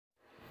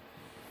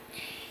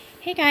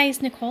Hey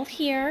guys, Nicole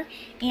here,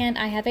 and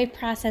I have a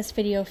process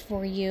video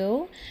for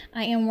you.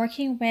 I am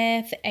working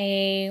with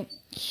a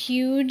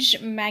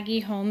huge Maggie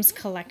Holmes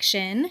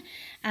collection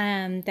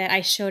that I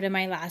showed in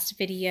my last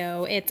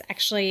video. It's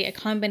actually a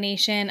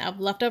combination of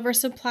leftover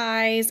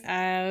supplies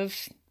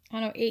of, I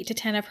don't know, 8 to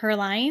 10 of her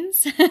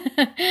lines.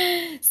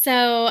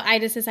 So I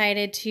just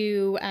decided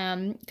to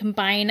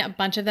combine a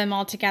bunch of them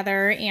all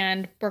together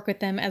and work with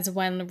them as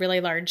one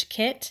really large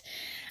kit.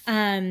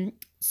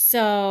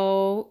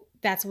 So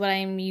that's what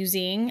I'm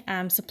using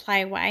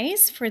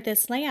supply-wise for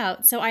this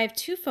layout. So I have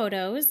two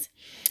photos,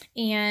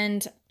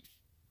 and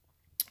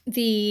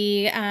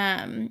the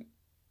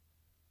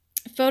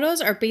photos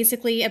are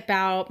basically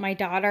about my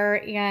daughter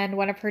and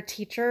one of her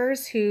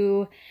teachers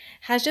who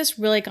has just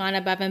really gone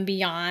above and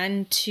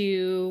beyond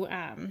to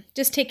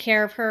just take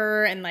care of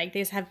her, and like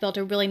they just have built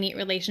a really neat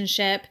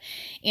relationship.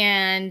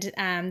 And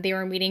they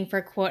were meeting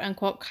for quote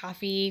unquote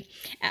coffee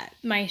at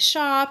my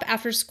shop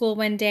after school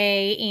one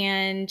day,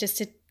 and just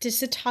to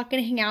talk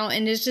and hang out,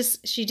 and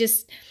she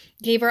just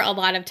gave her a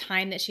lot of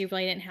time that she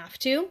really didn't have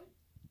to.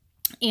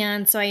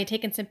 And so I had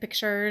taken some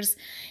pictures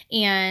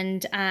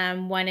and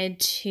wanted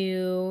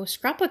to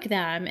scrapbook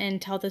them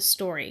and tell the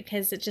story,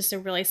 because it's just a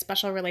really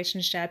special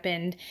relationship.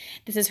 And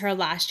this is her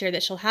last year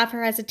that she'll have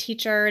her as a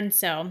teacher. And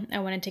so I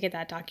wanted to get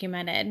that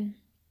documented.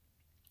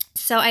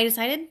 So I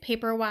decided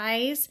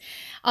paper-wise,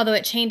 although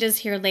it changes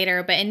here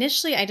later, but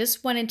initially I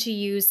just wanted to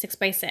use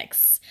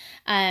 6x6.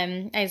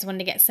 I just wanted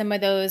to get some of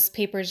those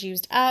papers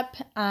used up.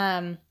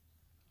 I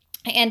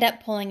end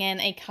up pulling in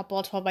a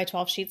couple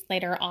 12x12 sheets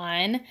later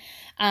on.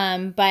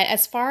 But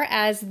as far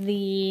as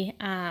the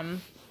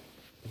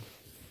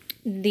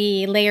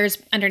layers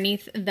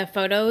underneath the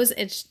photos,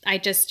 I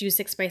just used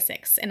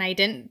 6x6, and I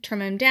didn't trim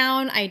them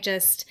down. I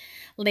just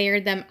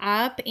layered them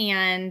up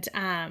and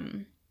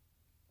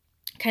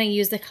kind of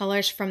used the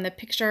colors from the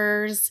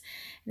pictures.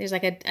 There's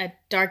like a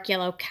dark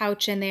yellow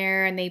couch in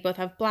there, and they both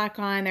have black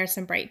on. There's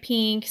some bright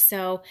pink.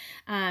 So,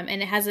 and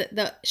it has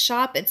the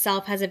shop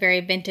itself has a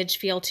very vintage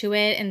feel to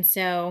it. And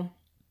so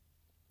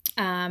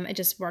it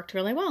just worked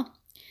really well.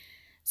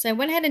 So I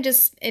went ahead and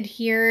just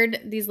adhered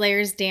these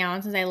layers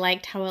down since I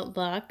liked how it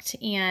looked.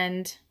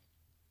 And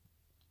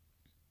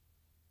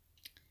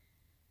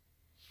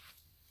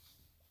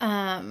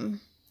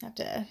have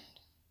to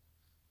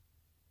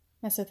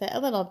mess with it a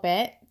little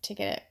bit to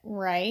get it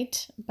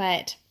right,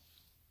 but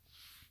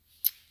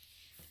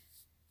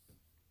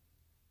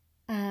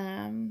all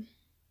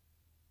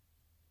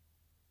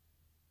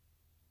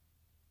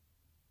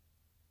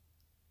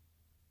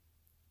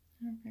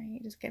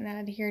right, just getting that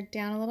adhered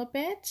down a little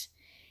bit.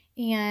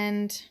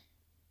 And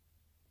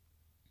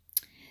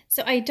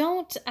so I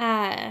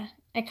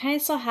kind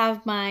of still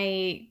have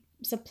my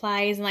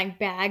supplies in like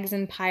bags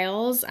and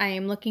piles. I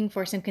am looking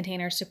for some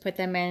containers to put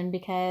them in,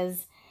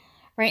 because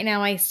right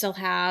now I still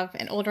have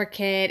an older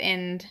kit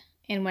and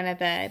in one of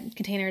the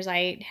containers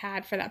I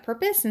had for that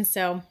purpose. And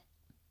so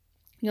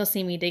you'll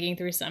see me digging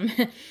through some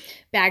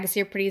bags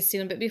here pretty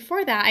soon. But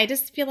before that, I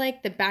just feel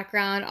like the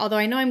background, although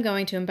I know I'm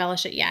going to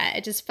embellish it yet,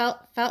 it just felt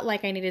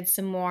like I needed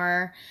some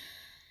more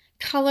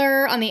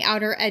color on the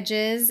outer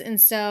edges. And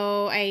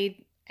so I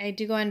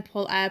do go and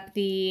pull up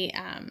the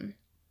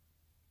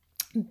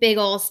big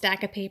old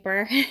stack of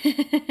paper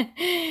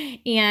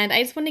and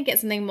I just want to get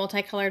something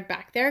multicolored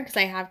back there, because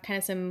I have kind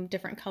of some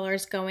different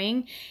colors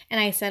going, and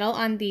I settle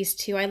on these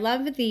two. I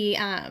love the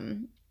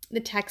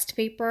text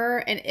paper,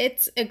 and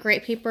it's a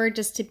great paper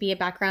just to be a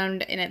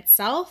background in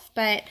itself,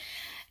 but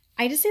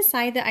I just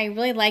decided that I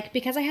really like,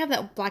 because I have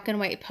that black and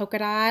white polka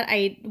dot,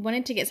 I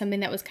wanted to get something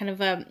that was kind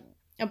of a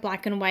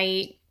black and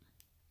white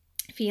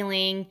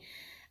feeling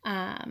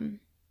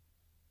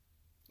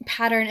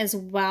pattern as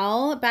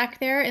well back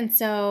there. And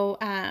so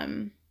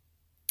I'm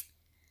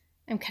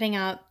cutting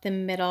out the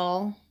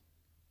middle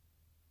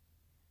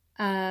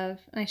of,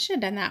 and I should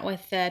have done that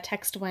with the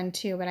text one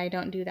too, but I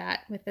don't do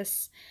that with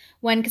this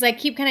one because I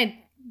keep kind of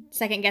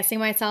second guessing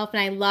myself,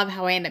 and I love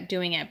how I end up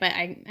doing it, but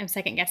I'm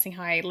second guessing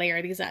how I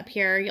layer these up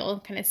here. You'll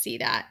kind of see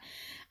that.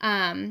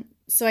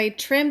 So I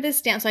trimmed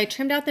this down. So I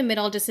trimmed out the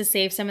middle just to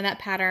save some of that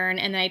pattern.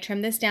 And then I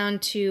trimmed this down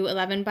to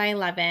 11 by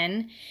 11.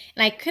 And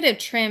I could have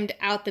trimmed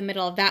out the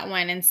middle of that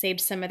one and saved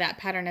some of that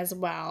pattern as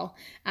well.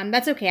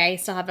 That's okay. I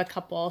still have a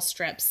couple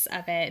strips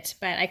of it,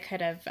 but I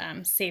could have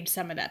saved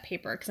some of that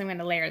paper because I'm going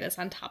to layer this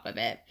on top of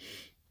it.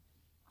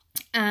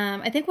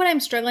 I think what I'm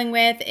struggling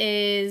with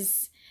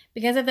is,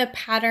 because of the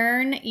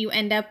pattern, you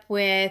end up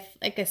with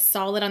like a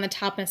solid on the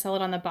top and a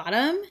solid on the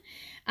bottom.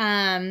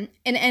 And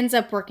it ends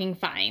up working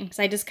fine because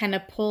I just kind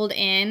of pulled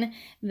in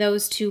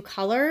those two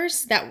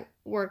colors that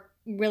were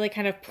really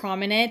kind of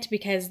prominent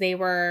because they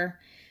were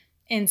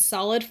in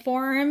solid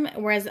form,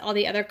 whereas all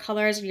the other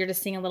colors you're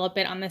just seeing a little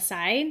bit on the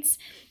sides.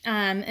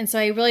 And so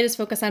I really just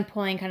focus on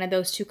pulling kind of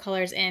those two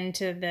colors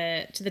into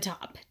the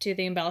top, to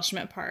the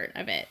embellishment part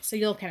of it. So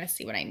you'll kind of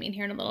see what I mean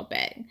here in a little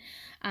bit.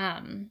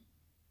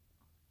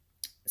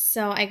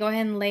 So I go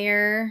ahead and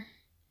layer.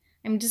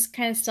 I'm just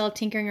kind of still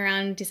tinkering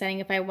around, deciding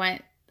if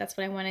that's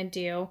what I want to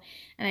do.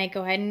 And I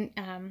go ahead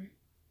and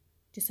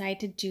decide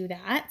to do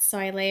that. So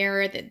I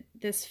layer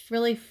this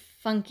really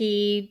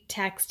funky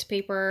text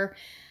paper,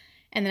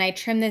 and then I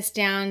trim this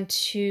down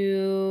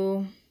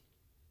to,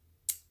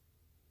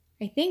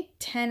 I think,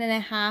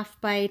 10.5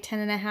 by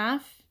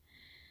 10.5.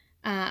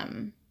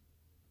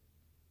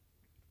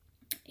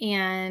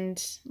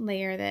 And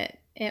layer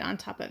it on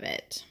top of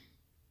it.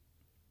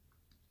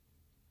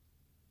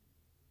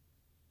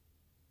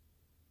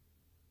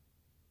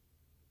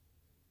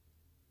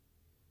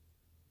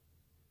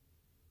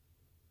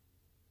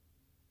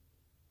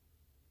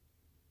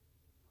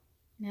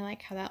 And I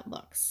like how that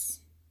looks.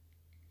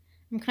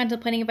 I'm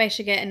contemplating if I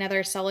should get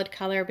another solid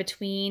color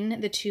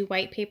between the two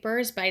white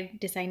papers, but I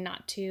decide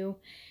not to.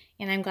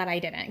 And I'm glad I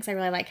didn't, because I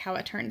really like how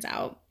it turns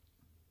out.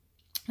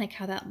 I like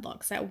how that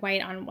looks, that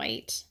white on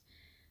white.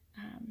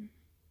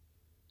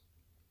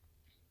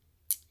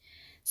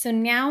 So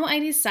now I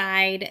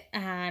decide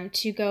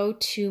to go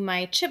to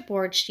my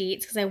chipboard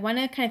sheets, because I want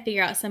to kind of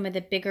figure out some of the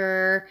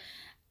bigger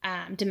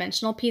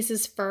dimensional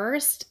pieces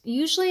first.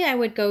 Usually I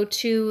would go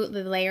to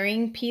the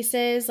layering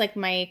pieces, like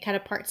my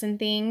cut aparts and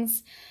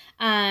things.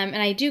 And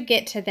I do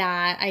get to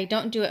that. I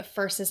don't do it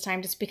first this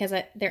time just because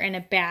they're in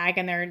a bag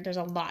and there's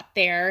a lot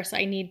there. So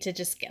I need to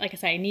just get, like I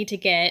said, I need to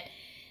get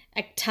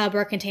a tub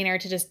or a container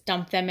to just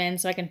dump them in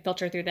so I can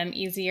filter through them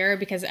easier,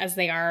 because as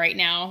they are right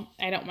now,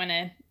 I don't want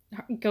to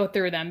go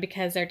through them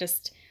because they're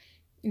just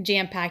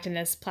jam-packed in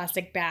this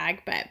plastic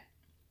bag. But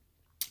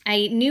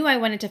I knew I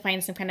wanted to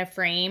find some kind of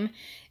frame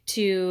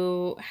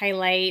to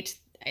highlight.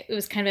 It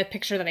was kind of a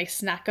picture that I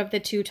snuck of the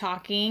two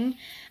talking.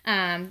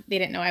 They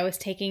didn't know I was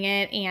taking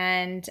it.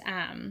 And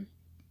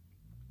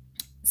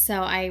so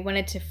I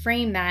wanted to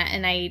frame that,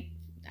 and I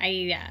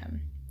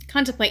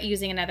contemplate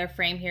using another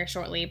frame here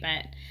shortly,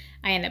 but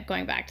I end up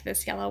going back to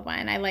this yellow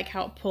one. I like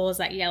how it pulls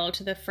that yellow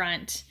to the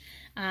front.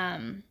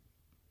 And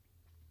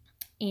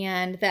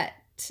that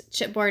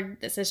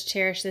chipboard that says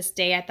 "Cherish This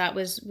Day" I thought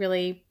was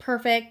really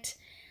perfect.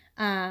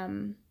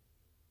 And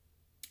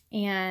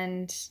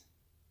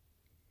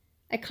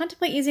I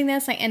contemplate using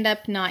this. I end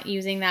up not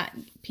using that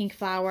pink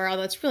flower,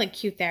 although it's really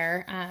cute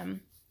there. And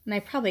I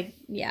probably,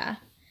 yeah.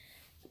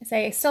 So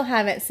I still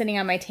have it sitting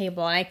on my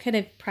table, and I could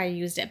have probably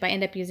used it, but I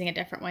end up using a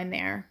different one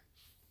there.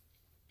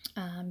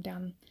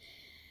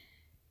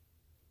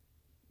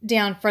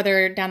 Down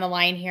further down the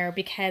line here,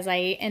 because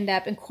I end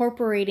up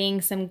incorporating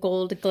some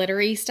gold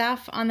glittery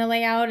stuff on the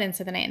layout, and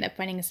so then I end up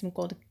finding some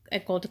gold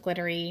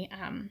glittery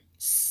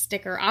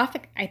sticker off,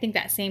 I think,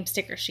 that same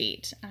sticker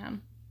sheet,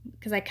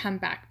 because I come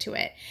back to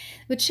it.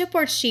 With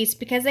chipboard sheets,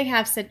 because they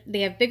have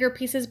bigger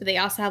pieces, but they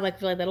also have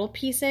like really little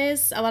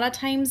pieces, a lot of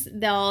times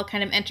they'll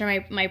kind of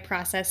enter my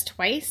process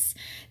twice.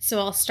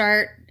 So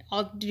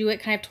I'll do it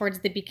kind of towards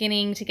the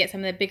beginning to get some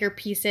of the bigger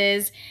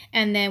pieces,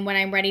 and then when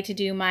I'm ready to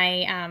do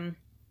my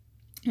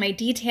my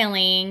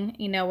detailing,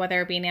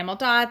 whether it be enamel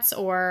dots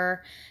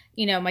or,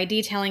 my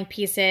detailing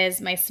pieces,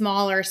 my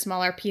smaller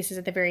pieces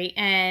at the very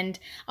end.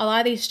 A lot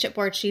of these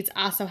chipboard sheets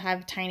also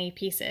have tiny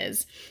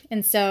pieces.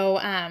 And so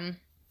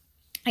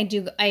I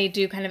do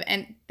kind of,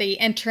 they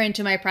enter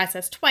into my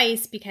process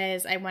twice,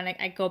 because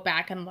I go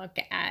back and look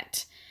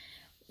at,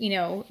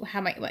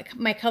 how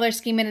my color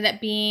scheme ended up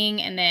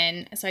being. And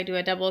then, so I do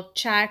a double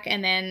check,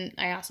 and then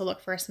I also look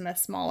for some of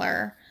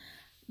the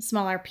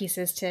smaller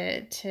pieces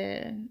to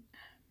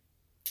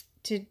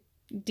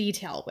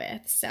detail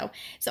with. So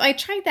I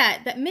tried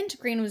that. That mint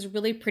green was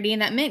really pretty,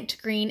 and that mint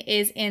green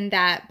is in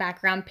that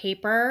background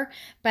paper,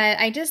 but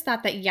I just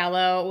thought that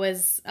yellow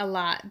was a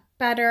lot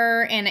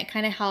better, and it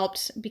kind of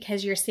helped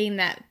because you're seeing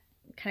that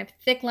kind of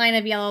thick line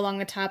of yellow along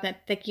the top,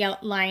 that thick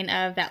line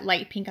of that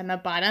light pink on the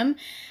bottom.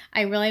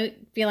 I really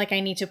feel like I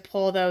need to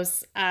pull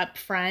those up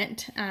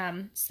front,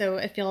 so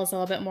it feels a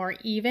little bit more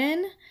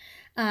even.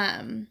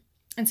 And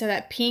so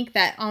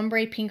that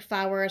ombre pink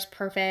flower is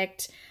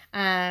perfect.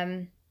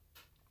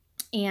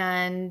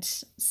 And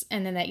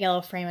then that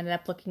yellow frame ended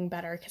up looking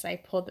better because I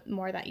pulled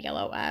more of that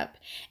yellow up.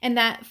 And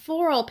that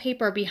floral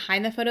paper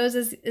behind the photos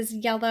is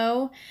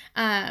yellow.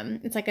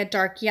 It's like a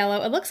dark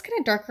yellow. It looks kind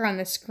of darker on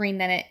the screen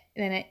than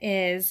it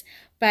is,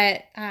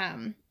 but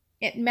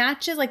it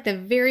matches like the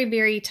very,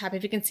 very top.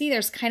 If you can see,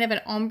 there's kind of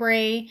an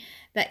ombre,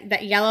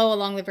 that yellow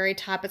along the very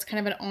top. It's kind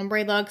of an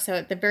ombre look. So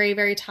at the very,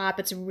 very top,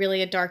 it's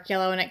really a dark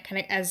yellow, and it kind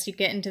of, as you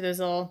get into those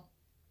little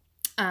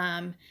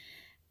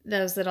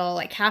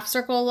like half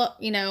circle, I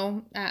don't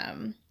know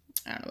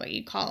what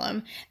you call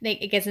them.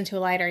 It gets into a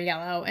lighter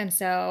yellow. And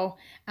so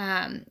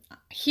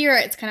here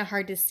it's kind of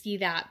hard to see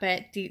that,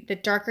 but the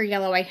darker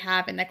yellow I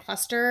have in the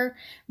cluster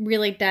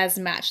really does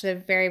match the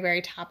very,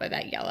 very top of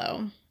that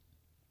yellow,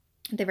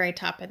 the very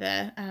top of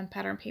the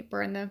pattern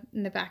paper in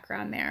the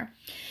background there.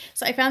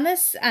 So I found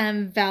this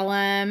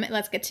vellum,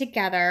 Let's Get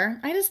Together.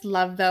 I just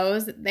love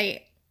those.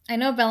 I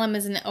know vellum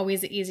isn't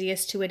always the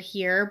easiest to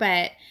adhere,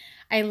 but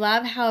I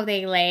love how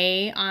they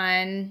lay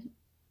on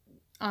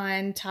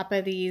top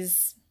of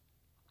these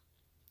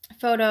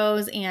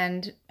photos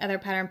and other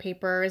pattern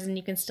papers, and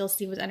you can still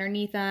see what's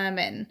underneath them.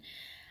 And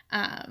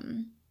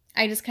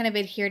I just kind of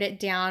adhered it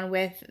down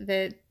with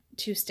the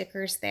two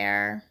stickers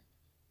there.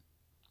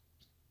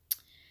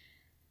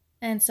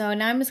 And so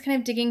now I'm just kind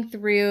of digging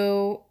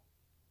through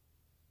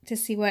to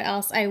see what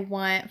else I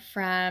want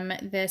from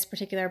this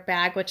particular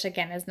bag, which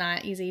again is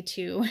not easy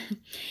to.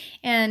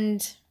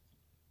 And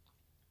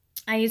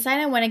I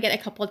decided I want to get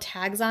a couple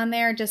tags on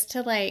there just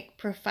to like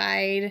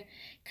provide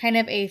kind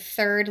of a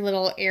third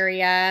little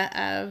area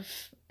of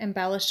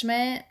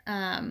embellishment.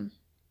 And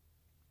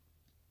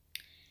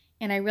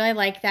I really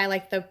like that. I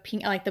like the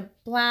pink, I like the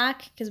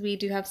black because we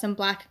do have some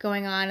black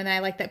going on. And I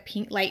like that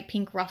pink, light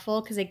pink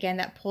ruffle because again,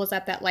 that pulls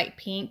up that light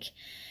pink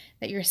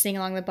that you're seeing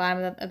along the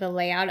bottom of the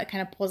layout. It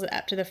kind of pulls it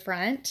up to the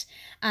front.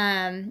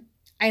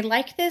 I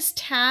like this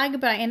tag,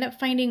 but I end up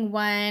finding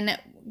one,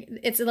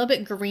 it's a little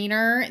bit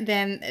greener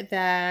than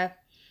that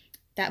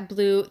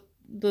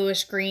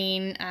bluish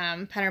green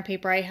pattern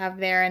paper I have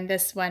there. And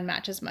this one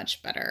matches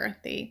much better.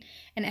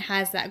 And it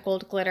has that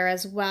gold glitter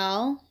as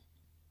well,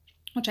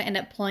 which I end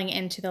up pulling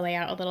into the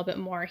layout a little bit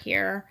more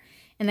here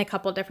in a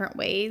couple different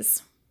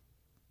ways.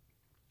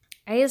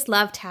 I just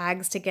love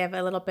tags to give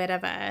a little bit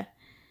of a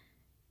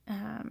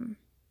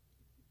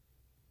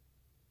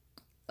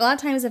lot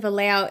of times if a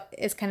layout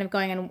is kind of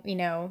going on, you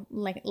know,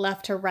 like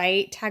left to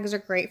right, tags are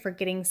great for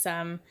getting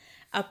some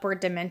upward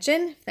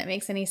dimension, if that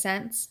makes any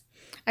sense.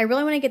 I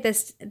really want to get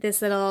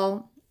this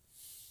little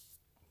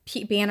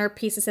banner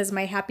piece that says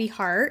 "My Happy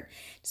Heart,"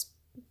 just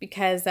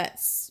because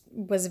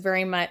was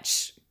very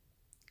much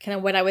kind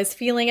of what I was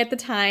feeling at the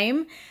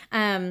time.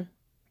 And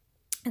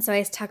so I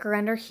just tuck her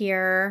under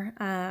here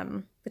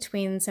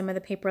between some of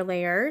the paper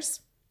layers.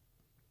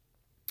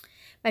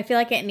 I feel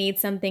like it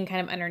needs something kind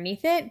of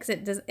underneath it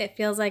because it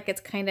feels like it's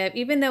kind of,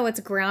 even though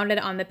it's grounded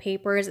on the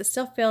papers, it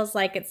still feels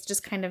like it's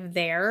just kind of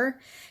there.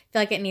 I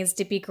feel like it needs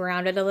to be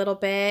grounded a little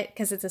bit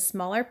because it's a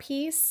smaller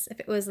piece. If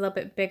it was a little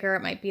bit bigger,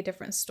 it might be a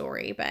different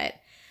story, but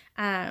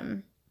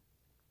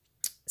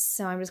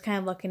so I'm just kind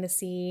of looking to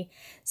see.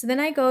 So then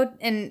I go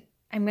and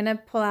I'm going to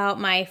pull out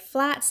my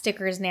flat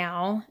stickers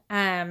now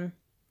to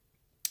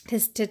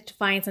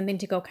find something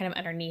to go kind of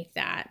underneath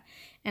that.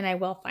 And I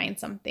will find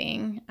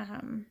something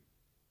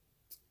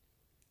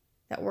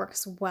that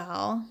works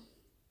well.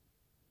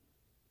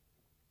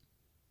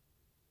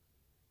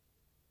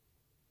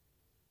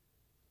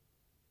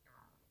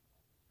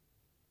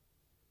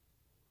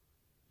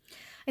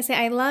 I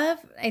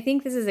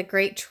think this is a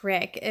great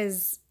trick,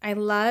 is I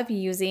love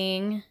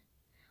using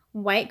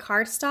white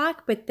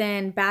cardstock, but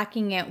then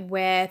backing it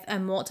with a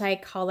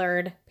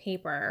multicolored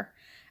paper.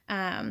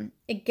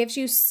 It gives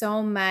you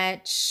so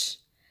much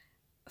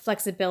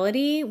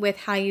flexibility with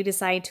how you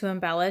decide to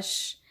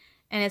embellish,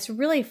 and it's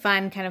really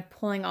fun kind of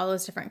pulling all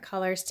those different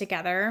colors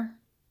together.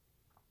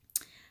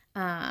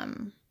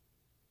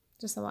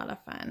 Just a lot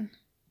of fun.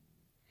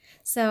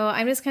 So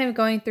I'm just kind of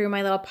going through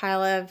my little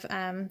pile of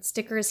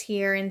stickers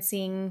here and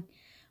seeing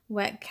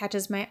what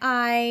catches my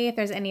eye, if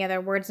there's any other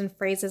words and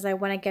phrases I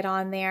want to get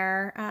on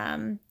there.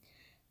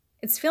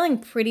 It's feeling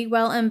pretty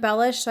well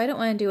embellished, so I don't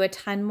want to do a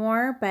ton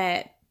more,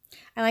 but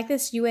I like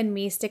this You and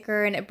Me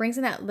sticker, and it brings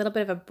in that little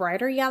bit of a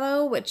brighter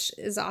yellow, which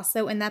is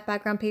also in that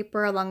background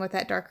paper along with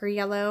that darker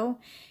yellow.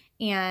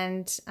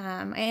 And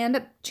I end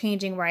up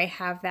changing where I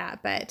have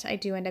that, but I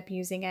do end up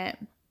using it.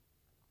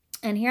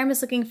 And here I'm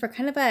just looking for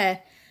kind of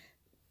a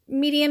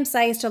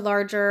medium-sized to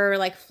larger,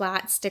 like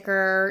flat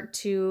sticker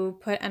to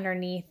put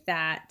underneath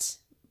that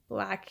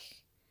black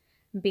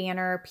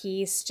banner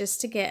piece, just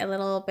to get a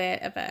little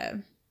bit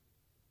of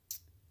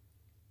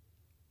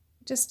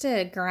just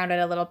to ground it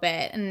a little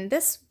bit. And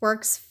this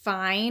works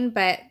fine,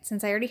 but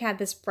since I already had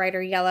this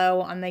brighter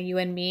yellow on the You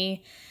and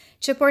Me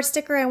chipboard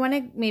sticker, I want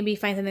to maybe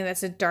find something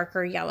that's a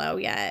darker yellow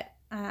yet.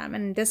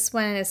 And this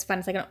one is fun.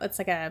 It's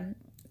like a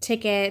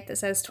ticket that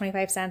says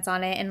 25 cents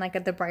on it, and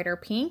like the brighter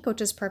pink,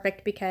 which is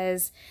perfect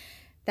because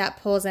that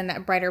pulls in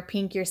that brighter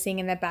pink you're seeing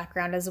in the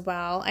background as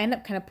well. I end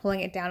up kind of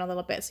pulling it down a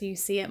little bit so you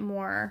see it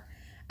more.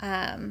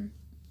 And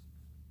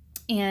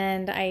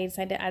I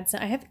decided to add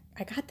some. I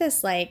got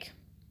this, like,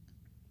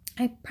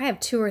 I probably have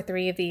 2 or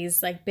 3 of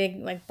these like big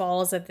like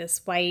balls of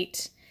this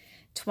white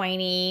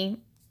twiny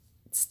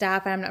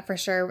stuff. I'm not for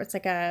sure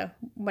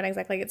what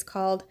exactly it's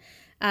called.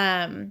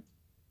 And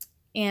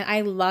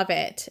I love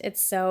it.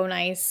 It's so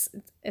nice.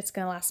 It's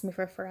going to last me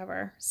for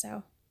forever.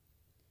 So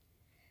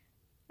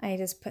I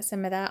just put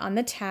some of that on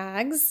the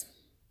tags.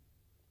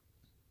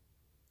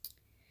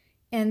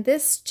 And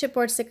this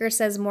chipboard sticker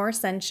says More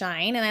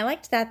Sunshine. And I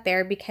liked that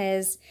there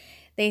because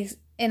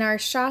in our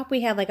shop,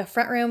 we have like a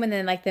front room and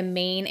then like the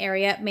main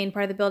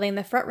part of the building.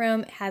 The front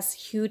room has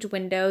huge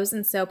windows.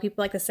 And so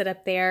people like to sit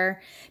up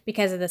there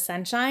because of the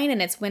sunshine,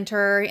 and it's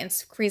winter and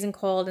it's freezing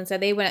cold. And so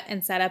they went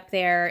and sat up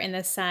there in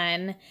the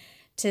sun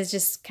to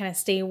just kind of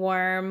stay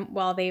warm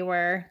while they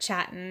were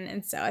chatting.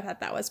 And so I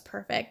thought that was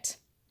perfect.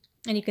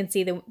 And you can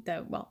see the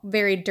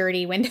very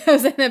dirty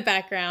windows in the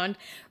background.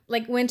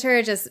 Like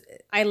winter,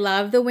 I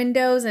love the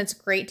windows and it's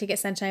great to get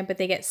sunshine, but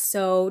they get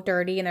so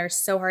dirty and they're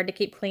so hard to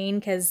keep clean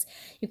because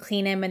you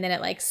clean them and then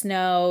it like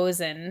snows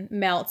and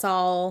melts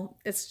all.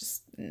 It's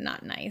just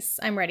not nice.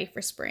 I'm ready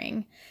for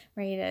spring,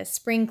 ready to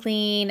spring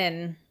clean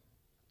and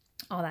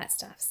all that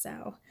stuff.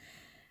 So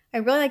I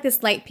really like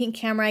this light pink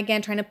camera.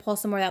 Again, trying to pull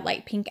some more of that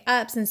light pink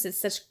up since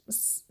it's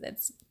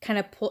kind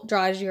of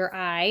draws your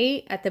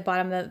eye at the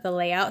bottom of the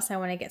layout. So I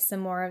want to get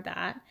some more of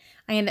that.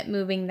 I end up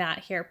moving that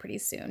here pretty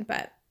soon,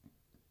 but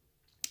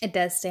it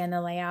does stay in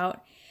the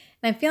layout.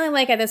 And I'm feeling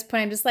like at this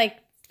point, I'm just like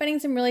finding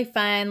some really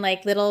fun,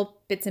 like little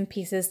bits and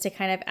pieces to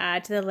kind of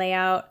add to the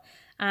layout.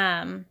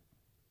 And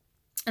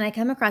I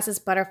come across this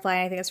butterfly.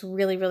 And I think it's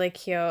really, really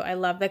cute. I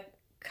love the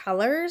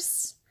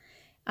colors.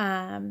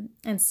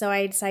 And so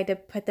I decided to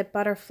put the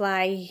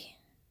butterfly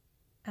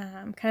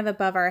kind of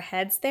above our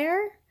heads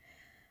there.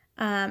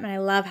 And I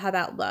love how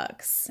that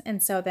looks.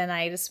 And so then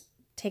I just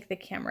take the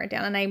camera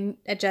down and I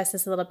adjust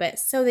this a little bit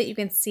so that you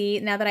can see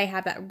now that I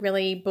have that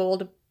really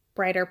bold,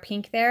 brighter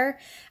pink there.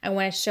 I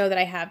want to show that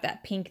I have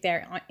that pink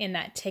there in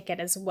that ticket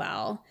as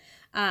well.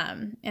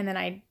 And then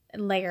I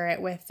layer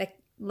it with the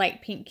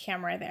light pink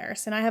camera there.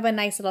 So now I have a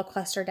nice little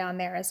cluster down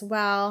there as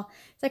well.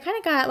 So I kind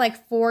of got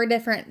like 4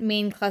 different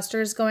main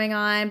clusters going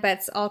on, but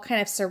it's all kind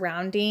of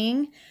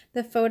surrounding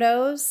the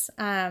photos.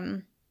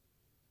 And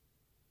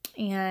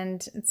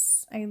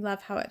I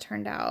love how it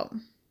turned out.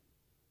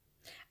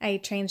 I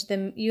changed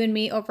the You and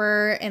Me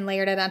over and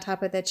layered it on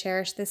top of the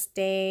Cherish This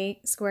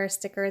Day square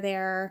sticker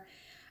there,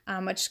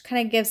 which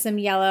kind of gives some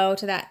yellow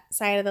to that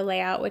side of the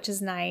layout, which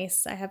is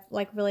nice. I have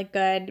like really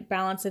good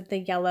balance of the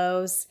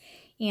yellows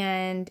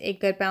and a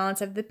good balance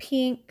of the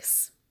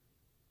pinks.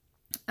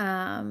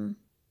 Yeah.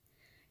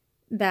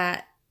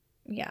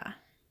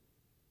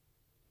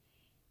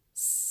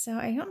 So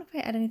I don't know if I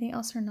add anything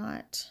else or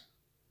not.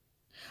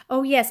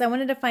 Oh yes, I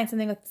wanted to find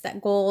something with that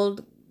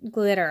gold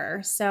glitter.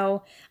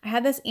 So I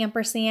have this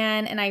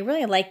ampersand and I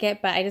really like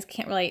it, but I just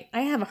can't really,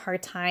 I have a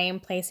hard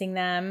time placing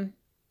them.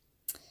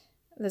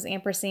 Those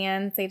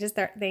ampersands,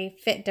 they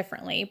fit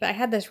differently, but I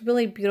had this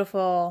really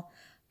beautiful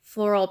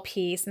floral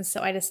piece, and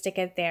so I just stick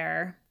it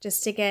there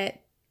just to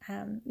get,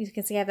 you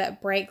can see I have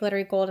that bright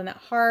glittery gold in that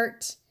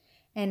heart,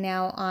 and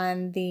now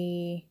on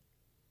the,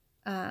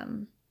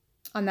 on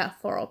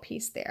that floral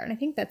piece there, and I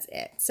think that's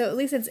it. So at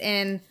least it's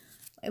in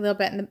a little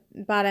bit in the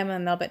bottom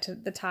and a little bit to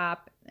the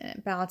top, and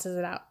it balances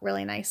it out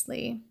really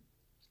nicely.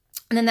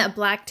 And then that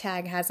black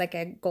tag has like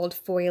a gold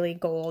foily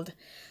gold,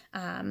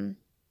 on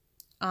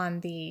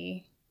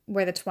the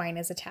where the twine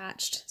is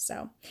attached.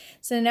 So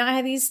now I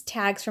have these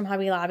tags from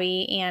Hobby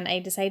Lobby, and I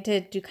decided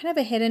to do kind of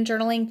a hidden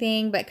journaling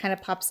thing, but it kind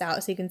of pops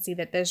out so you can see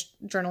that there's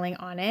journaling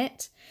on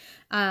it.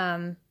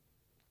 Because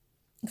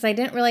I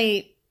didn't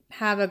really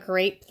have a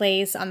great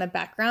place on the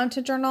background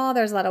to journal.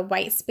 There's a lot of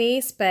white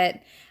space,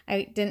 but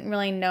I didn't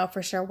really know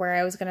for sure where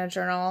I was going to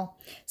journal.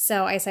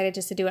 So I decided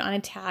just to do it on a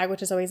tag,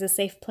 which is always a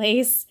safe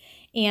place.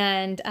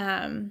 And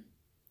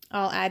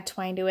I'll add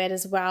twine to it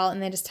as well,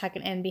 and then just tuck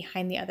it in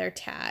behind the other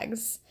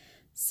tags.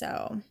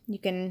 So you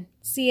can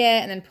see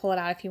it and then pull it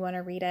out if you want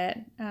to read it.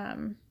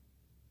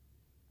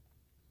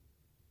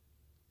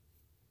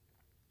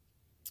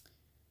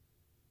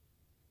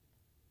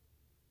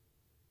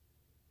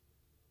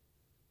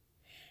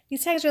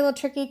 These tags are a little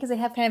tricky because they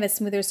have kind of a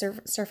smoother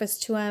surface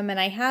to them, and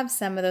I have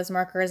some of those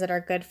markers that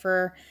are good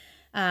for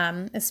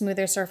a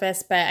smoother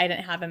surface, but I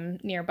didn't have them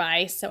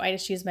nearby, so I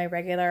just used my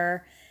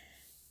regular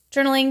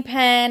journaling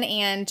pen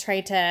and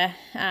try to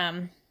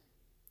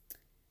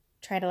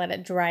let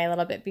it dry a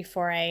little bit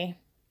before I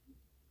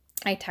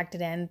tucked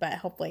it in, but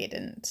hopefully it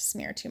didn't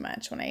smear too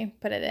much when I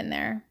put it in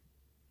there.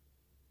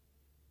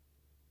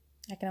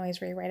 I can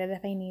always rewrite it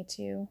if I need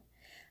to.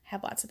 I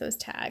have lots of those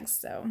tags,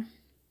 so.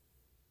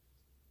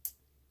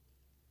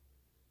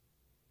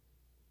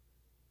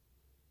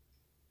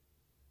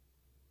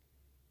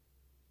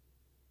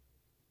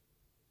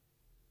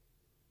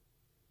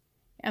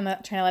 I'm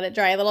trying to let it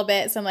dry a little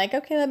bit, so I'm like,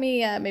 okay, let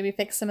me maybe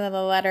fix some of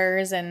the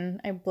letters,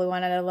 and I blew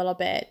on it a little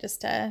bit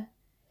just to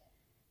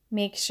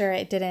make sure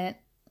it didn't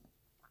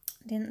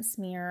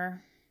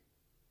smear.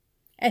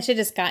 I should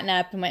have just gotten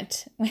up and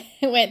went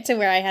to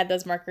where I had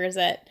those markers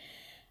that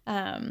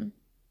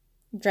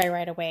dry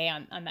right away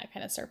on that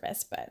kind of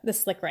surface, but the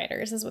slick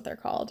writers is what they're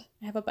called.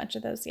 I have a bunch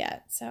of those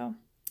yet, so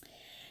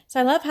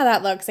I love how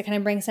that looks. It kind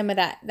of brings some of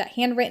that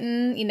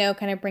handwritten,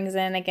 kind of brings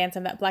in again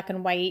some of that black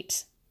and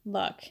white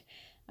look,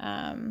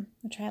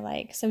 which I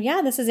like. So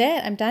yeah, this is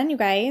it. I'm done, you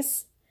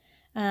guys.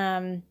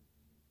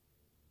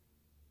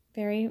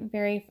 Very,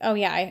 very, oh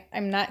yeah,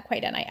 I'm not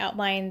quite done. I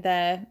outlined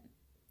the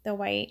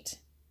white.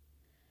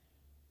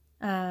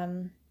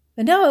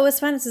 But no, it was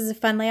fun. This is a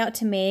fun layout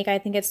to make.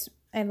 I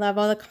love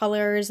all the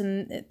colors,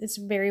 and it's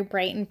very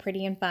bright and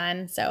pretty and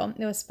fun. So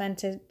it was fun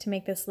to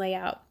make this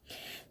layout.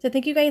 So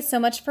thank you guys so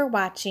much for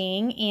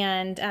watching,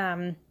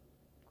 and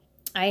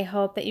I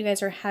hope that you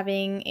guys are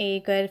having a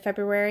good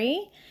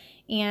February,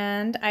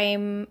 and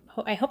I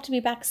hope to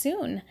be back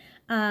soon.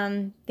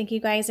 Thank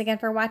you guys again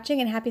for watching,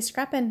 and happy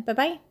scrapping.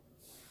 Bye-bye.